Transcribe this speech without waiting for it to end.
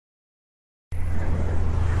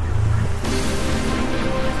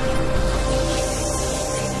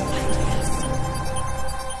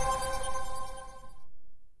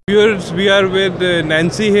Viewers, we are with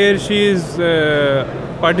Nancy here. She is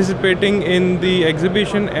participating in the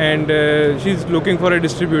exhibition and she's looking for a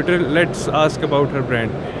distributor. Let's ask about her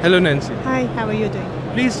brand. Hello Nancy. Hi, how are you doing?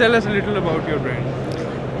 Please tell us a little about your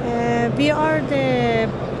brand. We are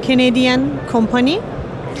the Canadian company.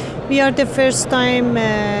 We are the first time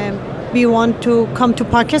we want to come to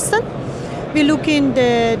Pakistan. We look in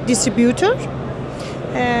the distributor.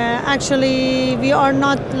 Actually, we are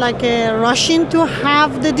not like rushing to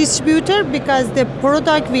have the distributor because the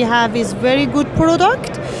product we have is very good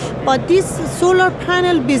product. But this solar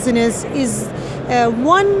panel business is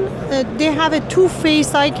they have a two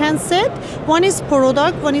face, I can say. One is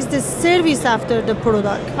product, one is the service after the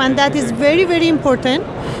product, and that is very, very important.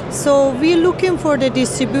 So we're looking for the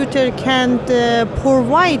distributor can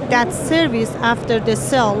provide that service after the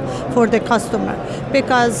sale for the customer,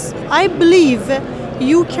 because I believe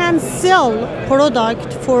you can sell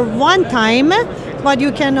product for one time, but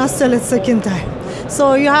you cannot sell it second time.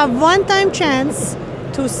 So you have one time chance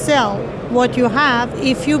to sell what you have.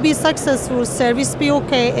 If you be successful, service be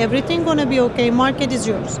okay, everything gonna be okay, market is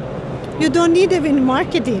yours. You don't need even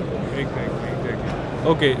marketing. Exactly.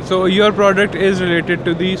 Okay, so your product is related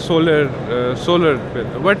to the solar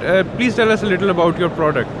but please tell us a little about your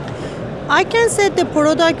product. I can say the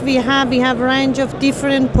product we have range of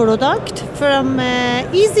different product. From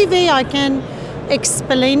easy way I can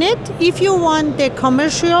explain it. If you want the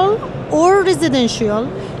commercial or residential,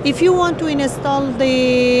 if you want to install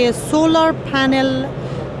the solar panel,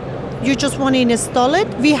 you just want to install it,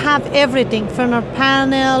 we have everything from a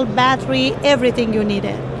panel, battery, everything you need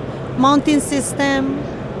it. Mounting system,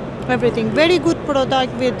 everything. Very good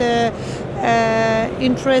product with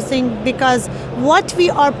interesting, because what we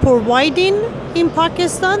are providing in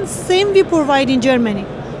Pakistan, same we provide in Germany.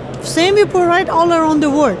 Same we provide all around the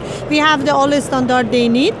world. We have the all standard they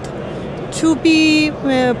need to be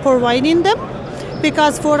providing them,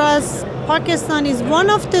 because for us, Pakistan is one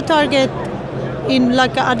of the target in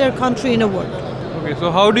like other country in the world. Okay, so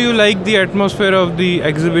how do you like the atmosphere of the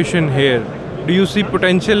exhibition here? Do you see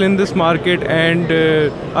potential in this market, and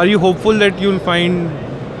are you hopeful that you'll find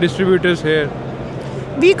distributors here?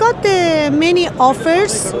 We got many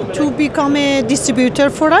offers to become a distributor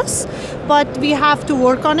for us, but we have to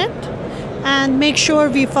work on it and make sure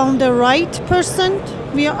we found the right person.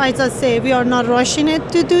 As I say, we are not rushing it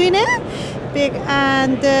to doing it.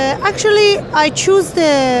 And actually, I choose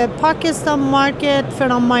the Pakistan market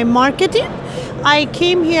from my marketing. I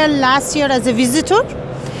came here last year as a visitor,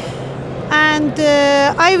 and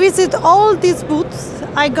I visit all these booths.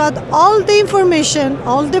 I got all the information,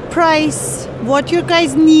 all the price, what you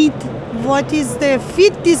guys need, what is the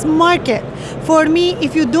fit this market. For me,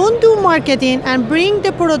 if you don't do marketing and bring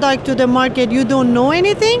the product to the market, you don't know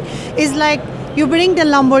anything. It's like you bring the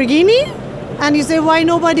Lamborghini and you say, why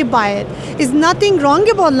nobody buy it? It's nothing wrong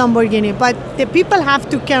about Lamborghini, but the people have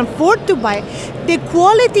to can afford to buy. The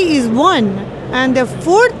quality is one, and the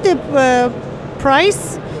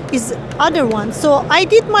price is other one. So I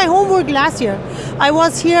did my homework last year. I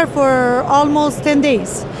was here for almost 10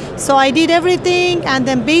 days. So I did everything, and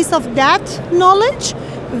then based of that knowledge,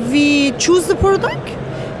 we choose the product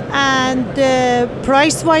and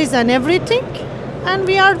price-wise and everything. And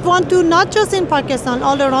we want to not just in Pakistan,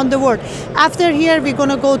 all around the world. After here, we're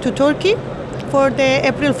gonna go to Turkey for the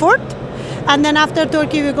April 4th. And then after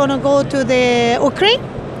Turkey, we're gonna go to the Ukraine.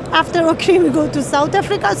 After Ukraine, we go to South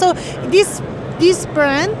Africa. So this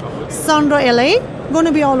brand, SUNRAELE,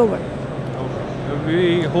 gonna be all over.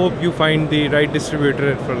 We hope you find the right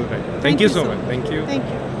distributor for the right. Thank you so much. Thank you. Thank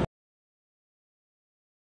you.